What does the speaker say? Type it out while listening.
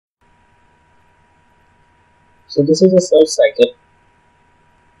So this is a surge cycle.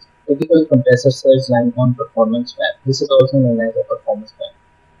 Typical compressor surge line on performance map. This is also known as a performance map.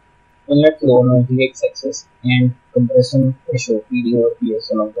 Inlet flow on the x-axis and compression ratio PD over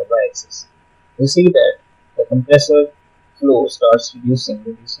PS along the y-axis. We see that the compressor flow starts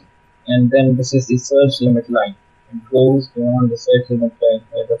reducing, and then this is the surge limit line. It goes beyond the surge limit line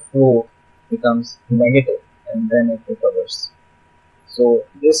where the flow becomes negative and then it recovers. So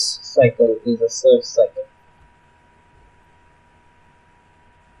this cycle is a surge cycle.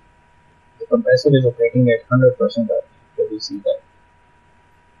 The compressor is operating at 100% RPM, so we see that.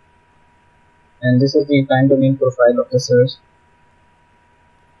 And this is the time domain profile of the surge.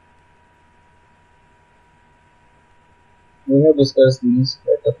 We have discussed these,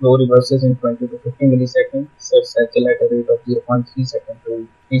 that the flow reverses in 20 to 50 milliseconds, surge cycle at a rate of 0.3 second to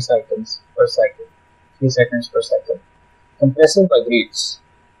 3 cycles per cycle, 3 seconds per cycle. Compressor vibrates,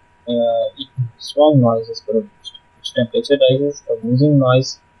 strong noise is produced. Its temperature rises, a wheezing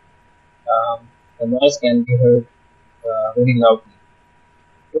noise. The noise can be heard very loudly.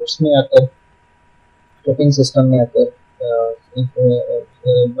 Trips में आकर, tripping system में आकर,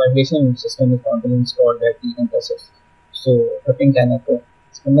 vibration system is normally installed at the compressors. So tripping can occur.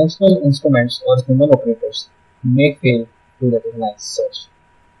 Conventional instruments or human operators may fail to recognize surge.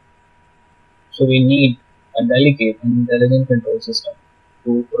 So we need a delicate and intelligent control system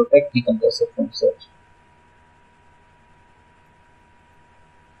to protect the compressor from surge.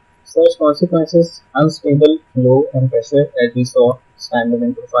 Surge consequences: unstable flow and pressure, as we saw time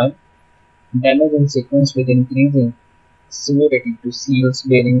domain profile. Damage in sequence with increasing severity to seals,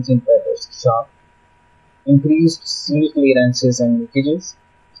 bearings, impellers, shaft. Increased seal clearances and leakages.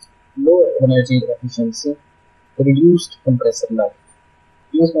 Low energy efficiency. Reduced compressor life.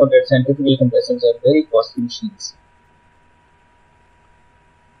 Please note that centrifugal compressors are very costly machines.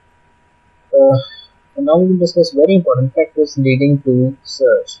 Now we will discuss very important factors leading to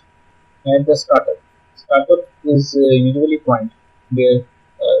surge. At the startup. Startup is usually point where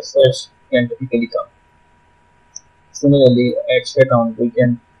surge can typically come. Similarly, at shutdown we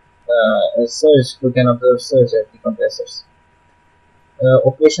can observe surge at the compressors.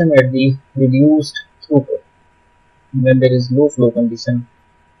 Operation at the reduced throughput. When there is low flow condition,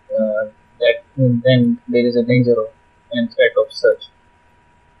 then there is a danger of and threat of surge.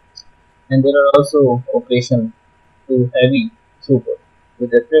 And there are also operation to heavy throughput.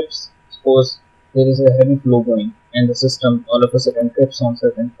 With the trips, suppose there is a heavy flow going and the system all of a sudden trips on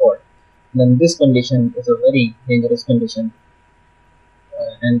certain fault. Then this condition is a very dangerous condition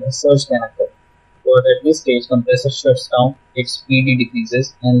and a surge can occur. But at this stage, compressor shuts down, its PD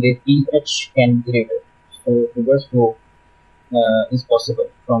decreases, and the pH can be greater. So reverse flow is possible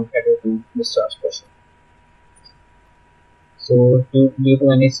from header to discharge pressure. So due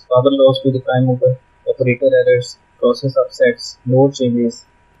to any power loss to the prime mover, operator errors, process upsets, load changes,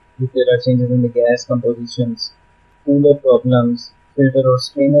 if there are changes in the gas compositions, cooler problems, filter or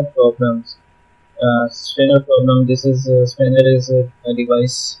strainer problems. Strainer problem, this is strainer is a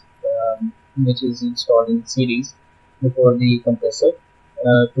device which is installed in series before the compressor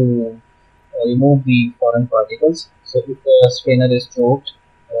to remove the foreign particles. So if the strainer is choked,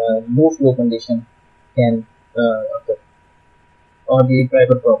 low flow condition can occur, or the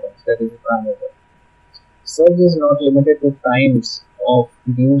driver problems, that is the prime mover. Surge is not limited to times of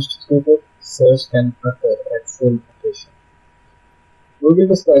reduced throughput. Surge can occur at full operation. We will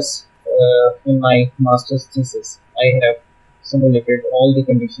discuss in my master's thesis. I have simulated all the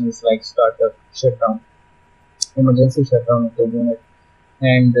conditions like startup, shutdown, emergency shutdown of the unit,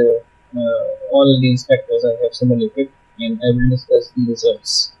 and all these factors I have simulated, and I will discuss the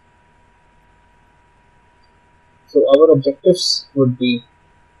results. So our objectives would be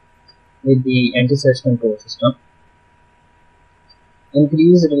with the anti-surge control system.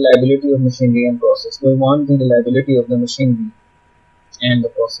 Increase reliability of machinery and process. We want the reliability of the machinery and the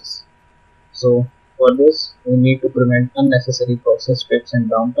process. So for this, we need to prevent unnecessary process trips and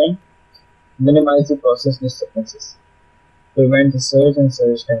downtime, minimize the process disturbances, prevent the surge and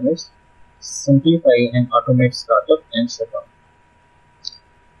surge damage, simplify and automate startup and shutdown.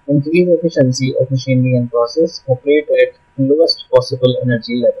 Increase efficiency of machinery and process, operate at lowest possible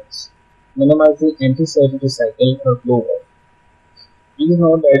energy levels, minimize the anti-surge recycle or blow off. Please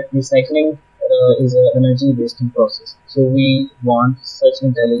note that recycling is an energy wasting process. So we want such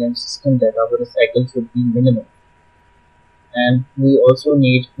intelligent system that our recycle should be minimal. And we also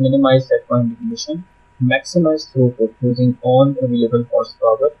need minimize set point depletion, maximize throughput using all available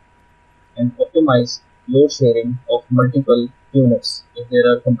horsepower, and optimize load sharing of multiple units if there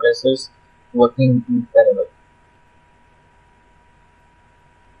are compressors working in parallel.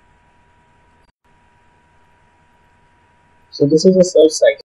 So this is a search cycle.